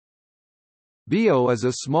Biot is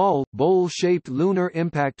a small, bowl-shaped lunar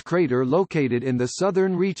impact crater located in the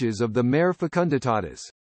southern reaches of the Mare Fecunditatis.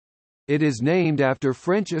 It is named after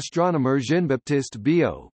French astronomer Jean-Baptiste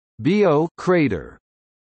Biot. Biot crater.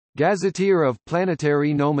 Gazetteer of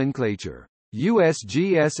Planetary Nomenclature.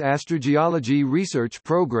 USGS Astrogeology Research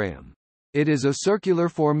Program. It is a circular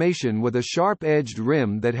formation with a sharp-edged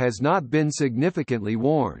rim that has not been significantly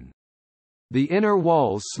worn. The inner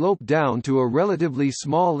walls slope down to a relatively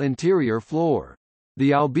small interior floor.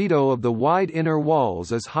 The albedo of the wide inner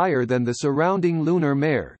walls is higher than the surrounding lunar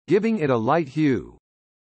mare, giving it a light hue.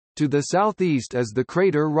 To the southeast is the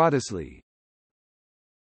crater Wrottesley.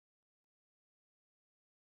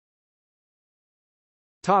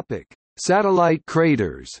 Topic: Satellite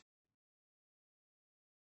craters.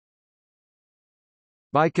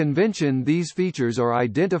 By convention, these features are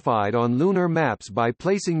identified on lunar maps by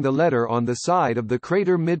placing the letter on the side of the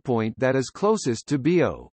crater midpoint that is closest to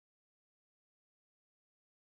Biot.